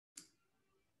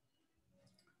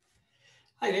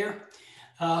Hi there.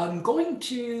 I'm going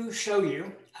to show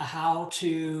you how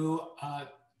to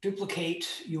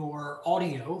duplicate your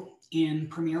audio in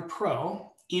Premiere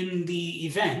Pro in the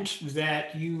event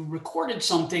that you recorded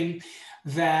something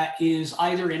that is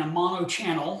either in a mono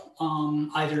channel,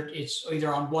 it's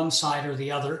either on one side or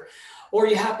the other, or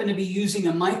you happen to be using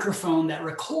a microphone that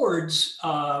records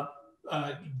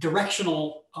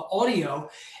directional audio,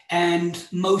 and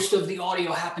most of the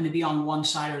audio happen to be on one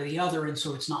side or the other, and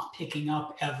so it's not picking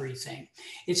up everything.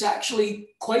 It's actually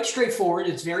quite straightforward.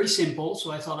 It's very simple,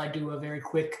 so I thought I'd do a very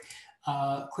quick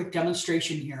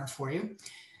demonstration here for you.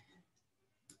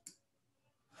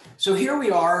 So here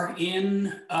we are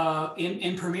in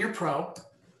Premiere Pro,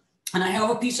 and I have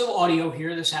a piece of audio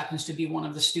here. This happens to be one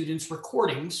of the students'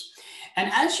 recordings. And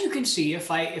as you can see,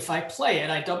 if I play it,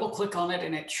 I double click on it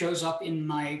and it shows up in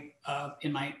my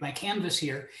canvas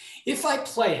here. If I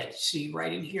play it, see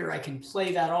right in here, I can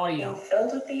play that audio.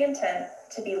 Filled with the intent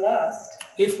to be lost.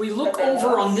 If we look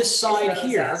over on this side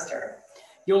here,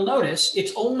 you'll notice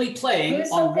it's only playing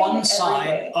on one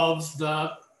side of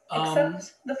the of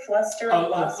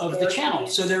the channel.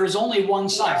 So there is only one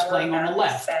side. It's playing on the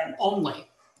left only.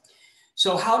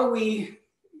 So how do we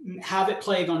have it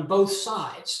playing on both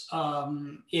sides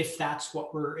if that's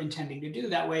what we're intending to do?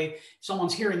 That way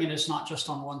someone's hearing it, it's not just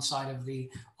on one side of the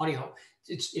audio.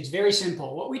 It's very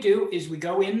simple. What we do is we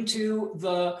go into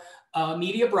the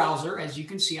media browser. As you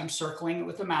can see, I'm circling it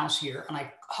with the mouse here, and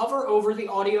I hover over the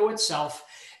audio itself,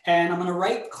 and I'm going to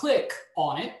right click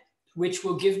on it, which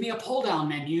will give me a pull down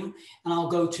menu, and I'll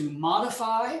go to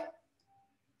Modify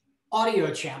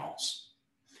Audio Channels.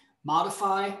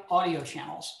 Modify Audio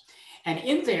Channels. And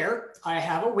in there, I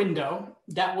have a window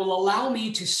that will allow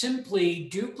me to simply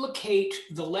duplicate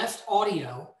the left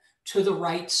audio to the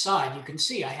right side. You can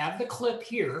see I have the clip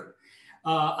here.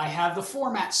 I have the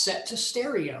format set to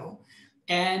stereo.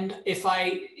 And if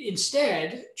I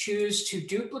instead choose to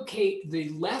duplicate the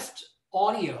left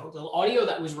audio, the audio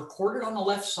that was recorded on the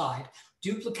left side,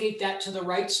 duplicate that to the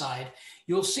right side,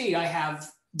 you'll see I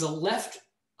have the left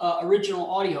original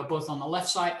audio both on the left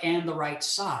side and the right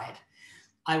side.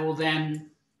 I will then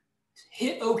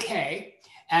hit OK,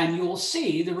 and you'll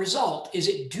see the result is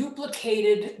it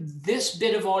duplicated this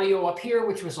bit of audio up here,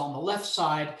 which was on the left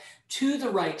side, to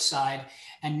the right side.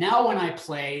 And now when I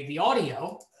play the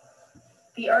audio,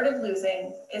 the art of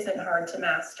losing isn't hard to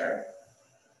master.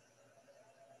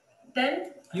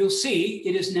 Then you'll see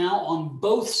it is now on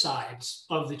both sides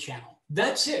of the channel.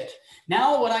 That's it.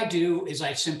 Now what I do is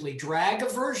I simply drag a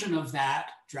version of that,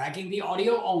 dragging the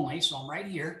audio only, so I'm right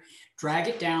here, drag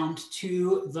it down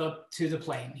to the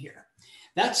plane here.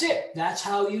 That's it. That's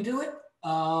how you do it.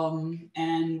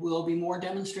 And will be more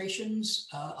demonstrations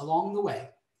along the way.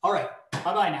 All right.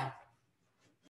 Bye-bye now.